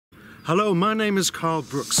Hello, my name is Carl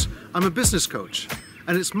Brooks. I'm a business coach,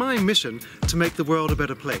 and it's my mission to make the world a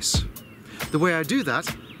better place. The way I do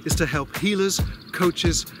that is to help healers,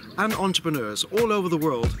 coaches, and entrepreneurs all over the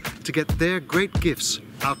world to get their great gifts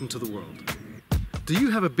out into the world. Do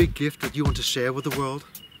you have a big gift that you want to share with the world?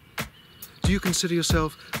 Do you consider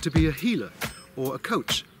yourself to be a healer, or a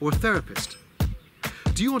coach, or a therapist?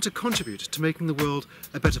 Do you want to contribute to making the world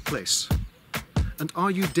a better place? And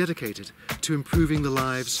are you dedicated to improving the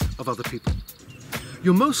lives of other people?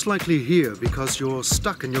 You're most likely here because you're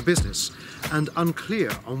stuck in your business and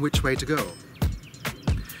unclear on which way to go.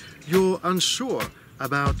 You're unsure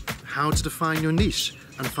about how to define your niche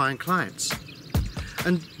and find clients.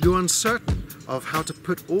 And you're uncertain of how to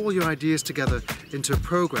put all your ideas together into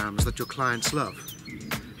programs that your clients love.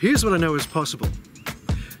 Here's what I know is possible.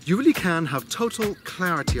 You really can have total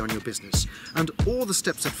clarity on your business and all the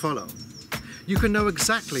steps that follow. You can know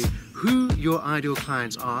exactly who your ideal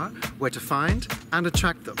clients are, where to find and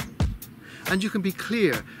attract them. And you can be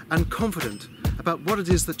clear and confident about what it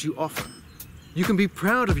is that you offer. You can be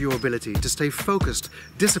proud of your ability to stay focused,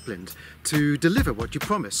 disciplined, to deliver what you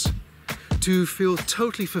promise, to feel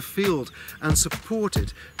totally fulfilled and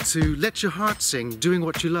supported, to let your heart sing doing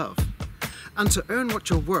what you love, and to earn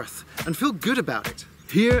what you're worth and feel good about it.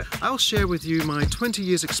 Here, I'll share with you my 20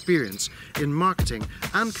 years experience in marketing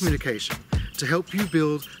and communication to help you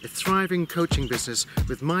build a thriving coaching business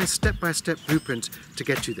with my step-by-step blueprint to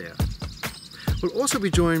get you there. We'll also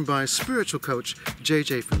be joined by spiritual coach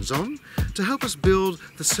JJ Fanzon to help us build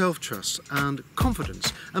the self-trust and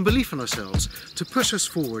confidence and belief in ourselves to push us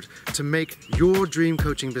forward to make your dream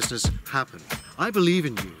coaching business happen. I believe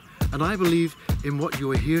in you, and I believe in what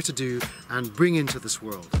you are here to do and bring into this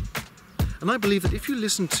world. And I believe that if you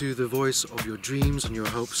listen to the voice of your dreams and your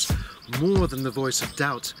hopes more than the voice of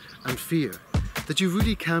doubt and fear, that you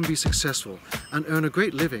really can be successful and earn a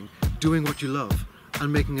great living doing what you love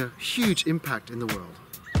and making a huge impact in the world.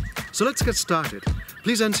 So let's get started.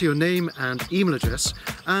 Please enter your name and email address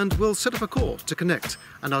and we'll set up a call to connect,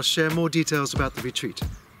 and I'll share more details about the retreat.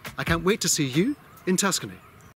 I can't wait to see you in Tuscany.